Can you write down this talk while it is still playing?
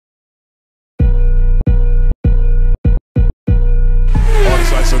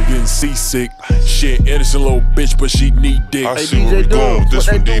I'm getting seasick. She an innocent little bitch, but she need dick. I see where we going with this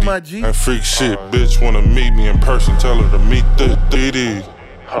one, DD. That freak shit, bitch wanna meet me in person, tell her to meet the DD.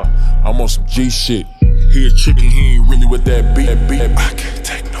 I'm on some G shit. He a chicken, he ain't really with that beat. I can't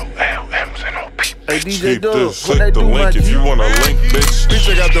take no LMs and no P. Hey DJ Keep this, click the link if you wanna link, bitch. Bitch,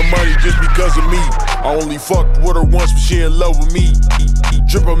 I got the money just because of me. I only fucked with her once, but she in love with me.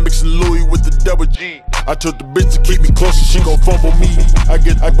 Drip, I'm mixing Louis with the double G. I told the bitch to keep me closer, she gon' fumble me.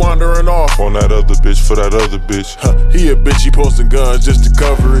 I wandering off on that other bitch for that other bitch. He a bitch, he posting guns just to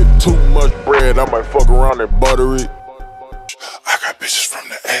cover it. Too much bread, I might fuck around and butter it. I got bitches from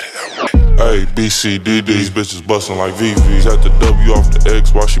the edit. Hey, BCDD, these bitches bustin' like VVs. At the W off the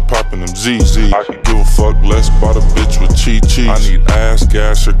X while she poppin' them ZZ. I could give a fuck less about a bitch with cheese. I need ass,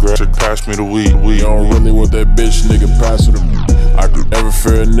 gas, or grass, pass me the weed. You don't really want that bitch, nigga, pass her the weed. I could never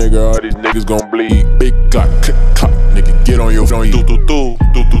fear a nigga, all these niggas gon' bleed. Big clock, click, clock, nigga, get on your phone.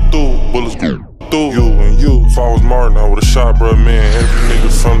 Bullets go through you and you. If I was Martin, I would've shot bruh man. Every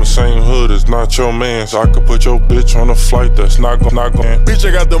nigga from the same hood is not your man. So I could put your bitch on a flight that's not gon' Bitch,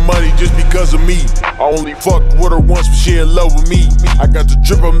 I got the money just because of me. I only fucked with her once, but she in love with me. I got the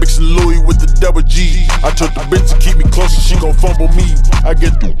drip, I'm mixing Louis with the double G. I told the bitch to keep me closer, she gon' fumble me. I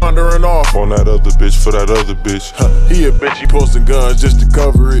get through wandering off on that other bitch for that other bitch. He a bitch, he posting guns just to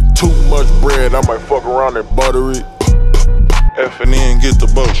cover it. Too much bread, I might fuck around and butter it. F and N, get the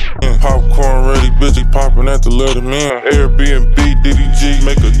boat. Popcorn ready, busy popping at the Letterman. Airbnb, DDG,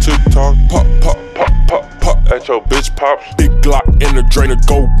 make a TikTok. Pop, pop, pop, pop, pop at your bitch pops. Big Glock in the drainer,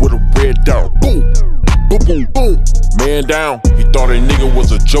 go with a red dot. Boom, boom, boom, boom. Man down, he thought a nigga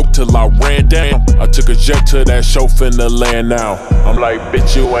was a joke till I ran down. I took a jet to that show, finna land now. I'm like,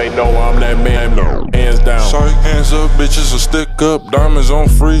 bitch, you ain't know I'm that man, no. Hands down. Sorry, hands up, bitches, a stick up. Diamonds on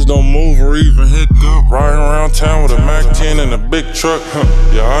freeze, don't move or even hiccup. Riding around town with a Mac 10 and a big truck.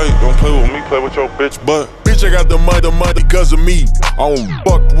 Yeah, alright, don't play with me, play with your bitch butt. Bitch, I got the money because of me. I only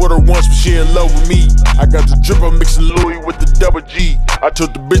fucked with her once, but she in love with me. I got the drip, I'm mixing Louis with the double G. I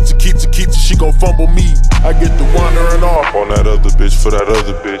told the bitch to keep she gon' fumble me. I get the wandering off on that other bitch for that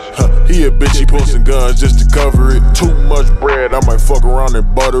other bitch. He a bitch, he posting guns just to cover it. Too much bread, I might fuck around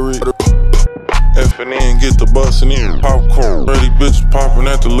and butter it. F and N, get the bustin' in. Popcorn ready, bitch popping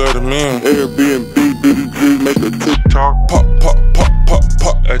at the Letterman. Airbnb, DDG, make a TikTok. Pop, pop, pop, pop,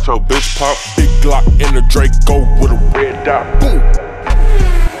 pop at your bitch pop. Big Glock in the Drake, go with a red dot. Boom.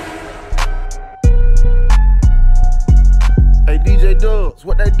 Hey DJ Dubs,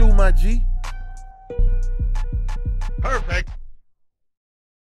 what they do, my G? Perfect.